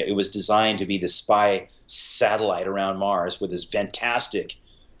down. It was designed to be the spy satellite around Mars with this fantastic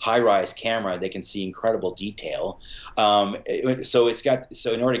high-rise camera. They can see incredible detail. So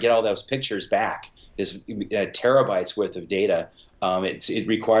in order to get all those pictures back, this terabytes worth of data, it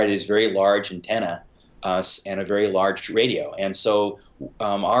required this very large antenna and a very large radio. And so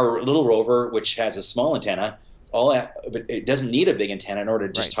our little rover, which has a small antenna, but it doesn't need a big antenna in order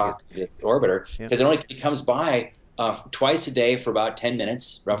to just talk to the orbiter, because it comes by twice a day for about 10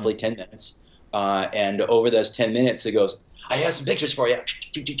 minutes, roughly 10 minutes. And over those 10 minutes, it goes, I have some pictures for you,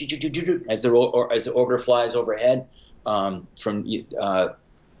 as the orbiter flies overhead. And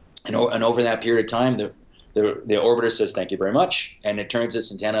over that period of time, the orbiter says, thank you very much, and it turns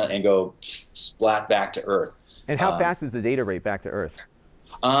its antenna and go splat back to Earth. And how fast is the data rate back to Earth?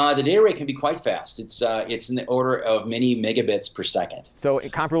 The data rate can be quite fast. It's in the order of many megabits per second. So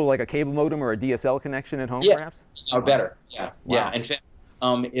comparable like a cable modem or a DSL connection at home, perhaps? Or better, yeah. Wow. Yeah, in fact,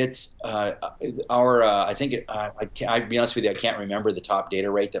 it's I think I'd be honest with you, I can't remember the top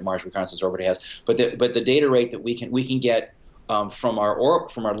data rate that Mars Reconnaissance Orbiter has, but the data rate that we can get from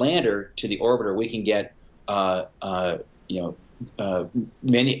our lander to the orbiter, we can get a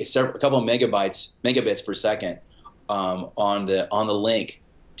couple of megabits per second on the link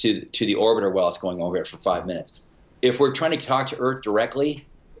to the orbiter while it's going over it for 5 minutes. If we're trying to talk to Earth directly,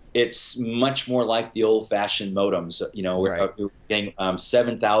 it's much more like the old-fashioned modems. We're getting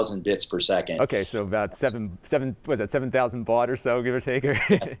 7,000 bits per second. Okay, so about 7,000 baud or so, give or take.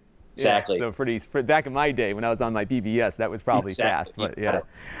 exactly. Yeah, so back in my day when I was on my BBS, that was probably fast, but yeah.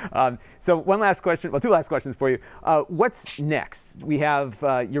 So one last question, well, two last questions for you. What's next? We have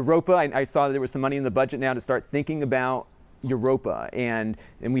Europa. I saw that there was some money in the budget now to start thinking about Europa, and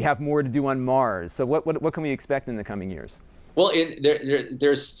we have more to do on Mars. So what can we expect in the coming years? Well,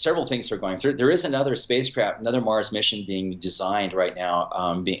 there's several things that are going through. There is another spacecraft, another Mars mission being designed right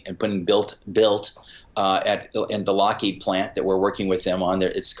now, being built in the Lockheed plant that we're working with them on.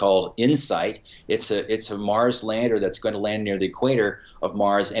 There, it's called InSight. It's a Mars lander that's going to land near the equator of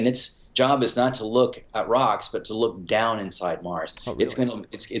Mars, and its job is not to look at rocks, but to look down inside Mars. Oh, really?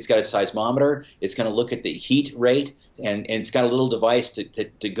 It's got a seismometer. It's going to look at the heat rate, and it's got a little device to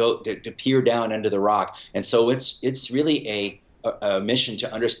peer down into the rock. And so it's really a mission to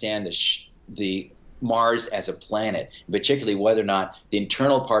understand the Mars as a planet, particularly whether or not the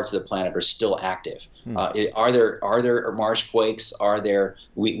internal parts of the planet are still active. Are there Mars quakes?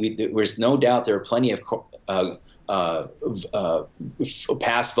 There's no doubt there are plenty of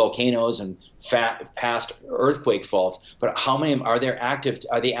past volcanoes and past earthquake faults, but how many of them are there active?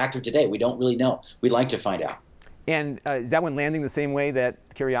 Are they active today? We don't really know. We'd like to find out. And is that one landing the same way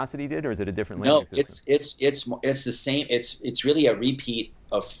that Curiosity did, or is it a different landing system? No, it's the same. It's really a repeat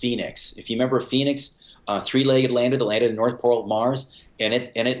of Phoenix. If you remember Phoenix, three-legged lander that landed in the North Pole of Mars, and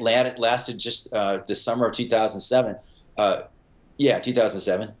it lasted just the summer of 2007. Yeah,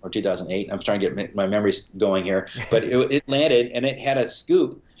 2007 or 2008. I'm trying to get my memories going here. But it landed, and it had a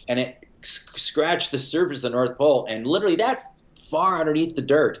scoop, and it scratched the surface of the North Pole, and literally that far underneath the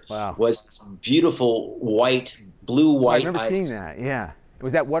dirt was beautiful blue-white ice. I remember seeing that, yeah.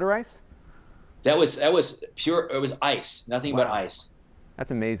 Was that water ice? That was pure, it was ice, nothing but ice.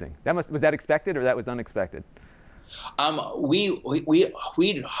 That's amazing. Was that expected, or that was unexpected? It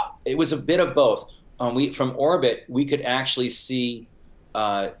was a bit of both. From orbit, we could actually see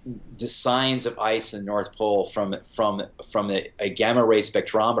the signs of ice in the North Pole from a gamma ray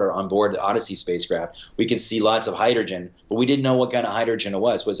spectrometer on board the Odyssey spacecraft. We could see lots of hydrogen, but we didn't know what kind of hydrogen it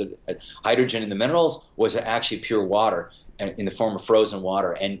was. Was it hydrogen in the minerals? Was it actually pure water in the form of frozen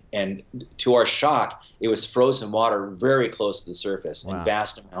water? And to our shock, it was frozen water very close to the surface, and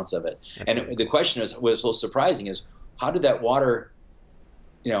vast amounts of it. And the question was so surprising is, how did that water,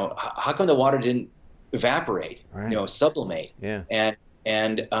 how come the water didn't evaporate, sublimate? Yeah.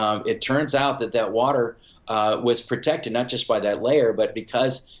 And it turns out that water was protected not just by that layer, but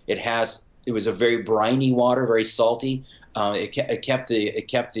because it was a very briny water, very salty. It kept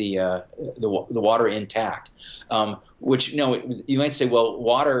the water intact. Which you might say, well,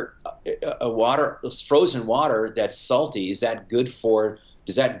 frozen water that's salty, is that good for?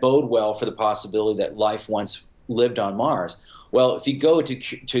 Does that bode well for the possibility that life once lived on Mars? Well, if you go to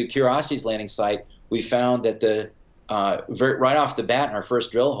Curiosity's landing site, we found that right off the bat in our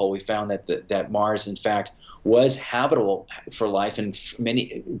first drill hole, we found that Mars, in fact, was habitable for life. And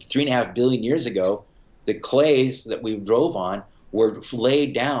 3.5 billion years ago, the clays that we drove on were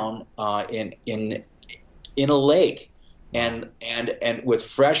laid down in a lake, and with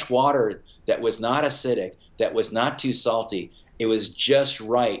fresh water that was not acidic, that was not too salty. It was just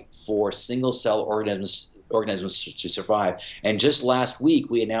right for single-cell organisms to survive. And just last week,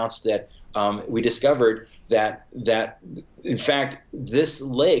 we announced that we discovered that in fact this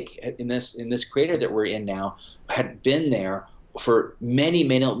lake in this crater that we're in now had been there for many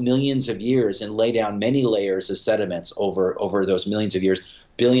millions of years and laid down many layers of sediments over those millions of years,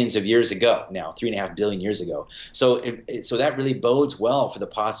 billions of years ago now, 3.5 billion years ago. So so that really bodes well for the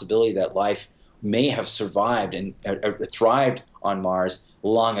possibility that life may have survived and thrived on Mars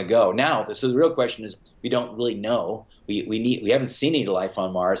long ago. Now, so the real question is, we don't really know. We haven't seen any life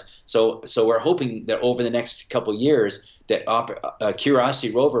on Mars, so we're hoping that over the next couple of years that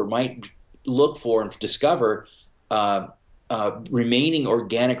Curiosity rover might look for and discover remaining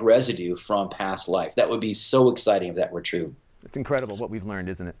organic residue from past life. That would be so exciting if that were true. It's incredible what we've learned,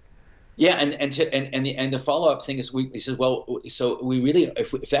 isn't it? Yeah, and the follow-up thing is, he says, well, so we really,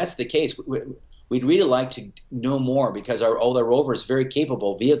 if that's the case, we'd really like to know more, because our rover is a very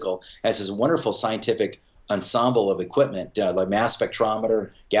capable vehicle, has this wonderful scientific ensemble of equipment, like mass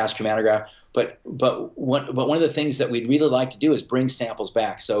spectrometer, gas chromatograph. But one of the things that we'd really like to do is bring samples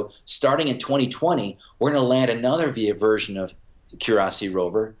back. So starting in 2020, we're going to land another version of the Curiosity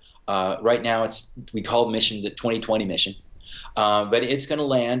rover. Right now, we call the 2020 mission. But it's going to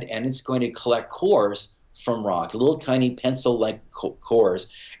land, and it's going to collect cores from rock, little tiny pencil-like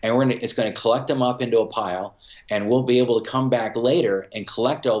cores, and it's going to collect them up into a pile, and we'll be able to come back later and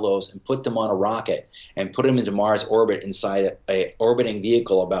collect all those and put them on a rocket and put them into Mars orbit inside a orbiting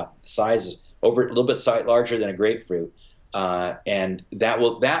vehicle about the size, a little bit larger than a grapefruit, and that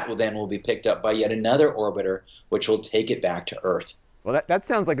will then be picked up by yet another orbiter, which will take it back to Earth. Well, that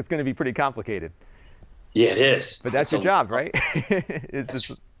sounds like it's going to be pretty complicated. Yeah, it is. But that's your job, right? Is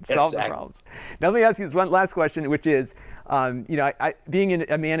to solve the problems. Now, let me ask you this one last question, which is, you know, being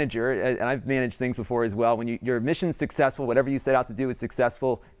a manager, and I've managed things before as well, when your mission's successful, whatever you set out to do is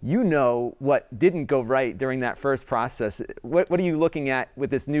successful, you know what didn't go right during that first process. What are you looking at with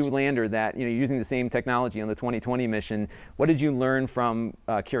this new lander that, you know, using the same technology on the 2020 mission? What did you learn from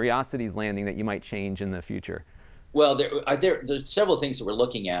Curiosity's landing that you might change in the future? Well, there's several things that we're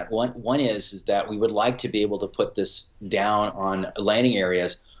looking at. One is that we would like to be able to put this down on landing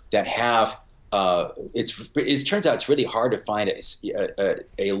areas that have. It turns out it's really hard to find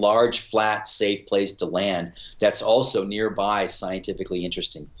a large, flat, safe place to land that's also nearby scientifically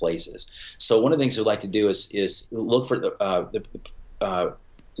interesting places. So one of the things we'd like to do is look for be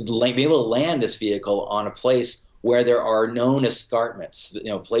able to land this vehicle on a place where there are known escarpments.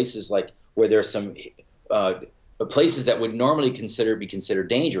 You know, places like where there's some. Places that would normally be considered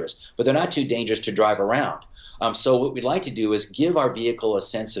dangerous, but they're not too dangerous to drive around. So what we'd like to do is give our vehicle a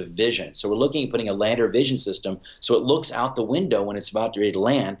sense of vision. So we're looking at putting a lander vision system so it looks out the window when it's about ready to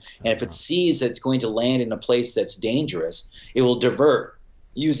land, and if it sees that it's going to land in a place that's dangerous, it will divert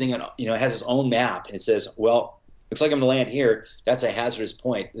using it has its own map, and it says, well, looks like I'm going to land here. That's a hazardous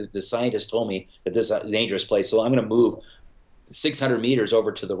point. The scientist told me that this is a dangerous place, so I'm going to move 600 meters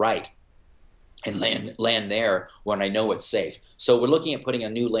over to the right and land there when I know it's safe. So we're looking at putting a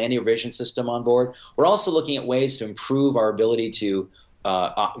new landing vision system on board. We're also looking at ways to improve our ability to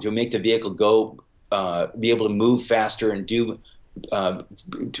make the vehicle be able to move faster and to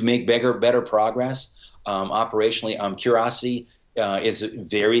make better progress. Operationally, Curiosity is a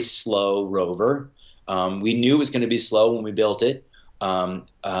very slow rover. We knew it was going to be slow when we built it. But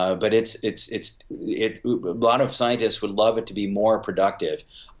a lot of scientists would love it to be more productive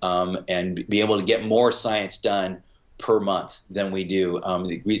and be able to get more science done per month than we do.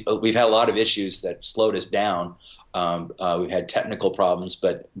 We've had a lot of issues that slowed us down. We've had technical problems,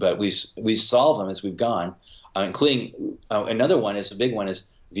 but we've solved them as we've gone, including another one is a big one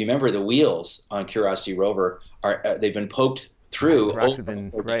is, if you remember, the wheels on Curiosity rover they've been poked through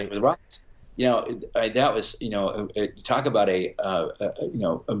with rocks. You know, that was, talk about a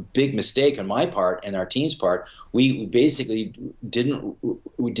big mistake on my part and our team's part. We basically did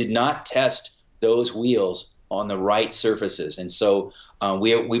not test those wheels on the right surfaces, and so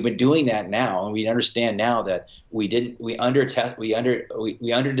we've been doing that now, and we understand now that we under-designed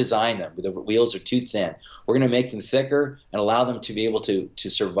them. The wheels are too thin. We're going to make them thicker and allow them to be able to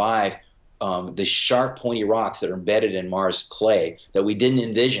survive the sharp, pointy rocks that are embedded in Mars clay that we didn't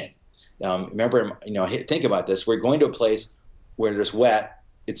envision. Remember, think about this. We're going to a place where there's wet.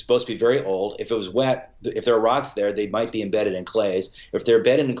 It's supposed to be very old. If it was wet, if there are rocks there, they might be embedded in clays. If they're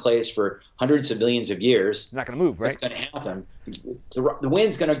embedded in clays for hundreds of millions of years, it's not going to move, right? What's going to happen? The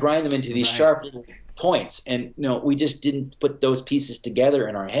wind's going to grind them into these sharp little points. And we just didn't put those pieces together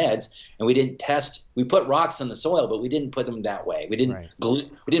in our heads, and we didn't test. We put rocks on the soil, but we didn't put them that way. We didn't glue.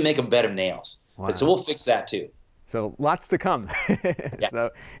 We didn't make a bed of nails. Wow. But so we'll fix that too. So lots to come. Yeah.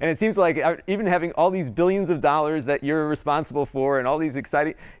 And it seems like even having all these billions of dollars that you're responsible for and all these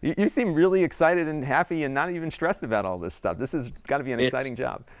exciting, you seem really excited and happy and not even stressed about all this stuff. This has got to be an exciting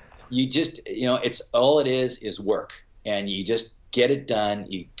job. You just, it's all it is work. And you just get it done,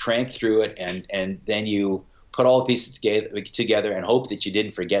 you crank through it, and then you put all the pieces together and hope that you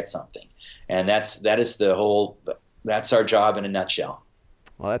didn't forget something. And that's our job in a nutshell.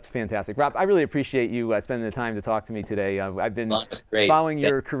 Well, that's fantastic. Rob, I really appreciate you spending the time to talk to me today. I've been great. Following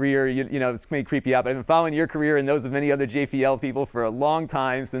your career. It's may creep you out, but I've been following your career and those of many other JPL people for a long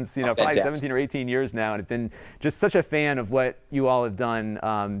time, since probably 17 or 18 years now, and I've been just such a fan of what you all have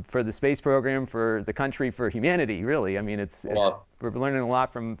done for the space program, for the country, for humanity. Really, I mean, we're learning a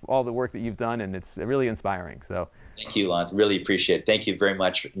lot from all the work that you've done, and it's really inspiring. So. Thank you, Lon. Really appreciate it. Thank you very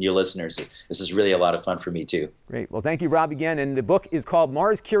much, your listeners. This is really a lot of fun for me, too. Great. Well, thank you, Rob, again. And the book is called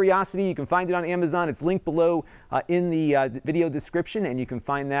Mars Curiosity. You can find it on Amazon. It's linked below in the video description, and you can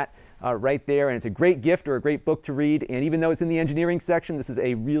find that right there. And it's a great gift or a great book to read. And even though it's in the engineering section, this is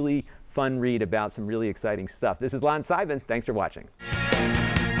a really fun read about some really exciting stuff. This is Lon.TV. Thanks for watching.